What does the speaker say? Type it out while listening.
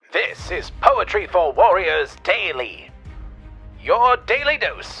This is Poetry for Warriors Daily, your daily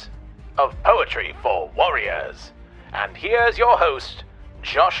dose of Poetry for Warriors. And here's your host,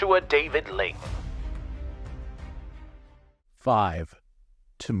 Joshua David Ling. 5.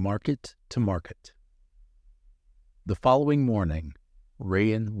 To market to market. The following morning,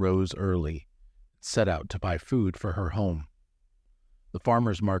 Rayan rose early, set out to buy food for her home. The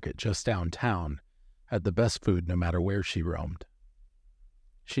farmer's market just downtown had the best food no matter where she roamed.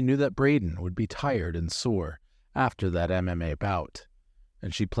 She knew that Braden would be tired and sore after that MMA bout,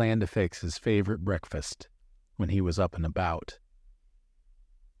 and she planned to fix his favorite breakfast when he was up and about.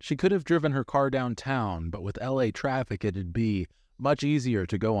 She could have driven her car downtown, but with LA traffic it'd be much easier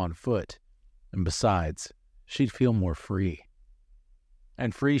to go on foot, and besides, she'd feel more free.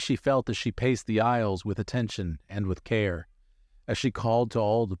 And free she felt as she paced the aisles with attention and with care, as she called to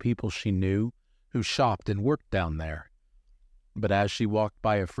all the people she knew who shopped and worked down there. But as she walked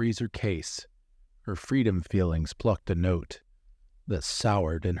by a freezer case, her freedom feelings plucked a note that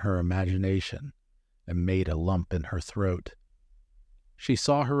soured in her imagination and made a lump in her throat. She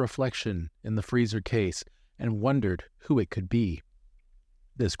saw her reflection in the freezer case and wondered who it could be.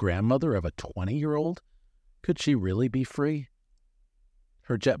 This grandmother of a 20-year-old? Could she really be free?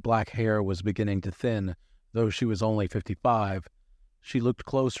 Her jet black hair was beginning to thin, though she was only 55. She looked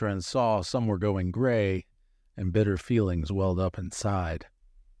closer and saw some were going gray, and bitter feelings welled up inside.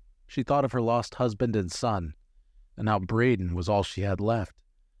 She thought of her lost husband and son, and how Braden was all she had left,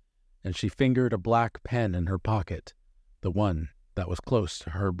 and she fingered a black pen in her pocket, the one that was close to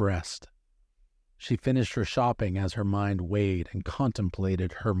her breast. She finished her shopping as her mind weighed and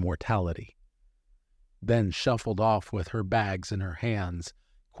contemplated her mortality, then shuffled off with her bags in her hands,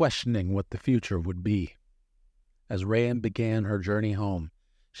 questioning what the future would be. As Rayan began her journey home,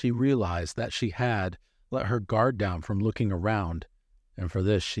 she realized that she had let her guard down from looking around, and for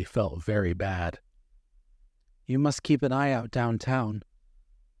this she felt very bad. "You must keep an eye out downtown,"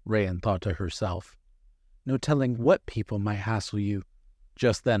 Rayan thought to herself. "No telling what people might hassle you."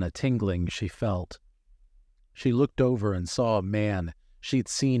 Just then a tingling she felt. She looked over and saw a man she'd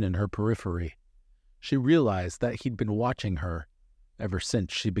seen in her periphery. She realized that he'd been watching her ever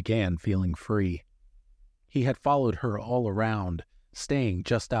since she began feeling free. He had followed her all around, staying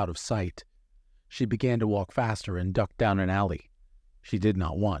just out of sight. She began to walk faster and duck down an alley. She did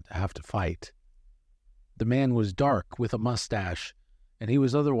not want to have to fight. The man was dark with a mustache, and he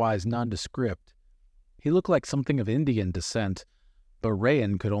was otherwise nondescript. He looked like something of Indian descent, but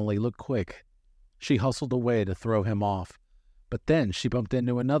Rayan could only look quick. She hustled away to throw him off, but then she bumped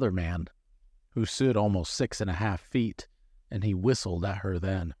into another man, who stood almost 6.5 feet, and he whistled at her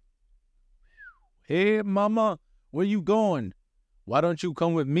then. "Hey, mama, where you going? Why don't you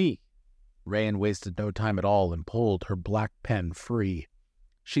come with me?" Rayan wasted no time at all and pulled her black pen free.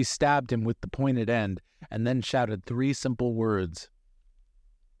 She stabbed him with the pointed end and then shouted 3 simple words.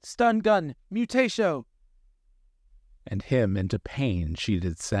 "Stun gun, mutatio!" And him into pain she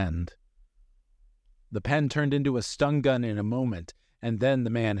did send. The pen turned into a stun gun in a moment, and then the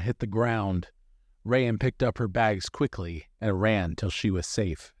man hit the ground. Rayan picked up her bags quickly and ran till she was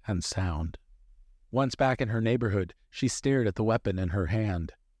safe and sound. Once back in her neighborhood, she stared at the weapon in her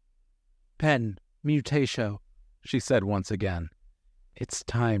hand. "Pen, mutatio," she said once again. "It's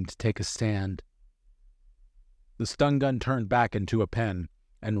time to take a stand." The stun gun turned back into a pen,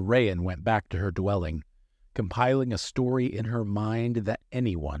 and Rayan went back to her dwelling, compiling a story in her mind that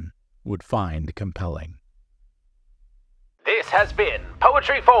anyone would find compelling. This has been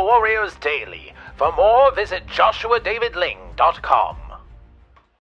Poetry for Warriors Daily. For more, visit joshuadavidling.com.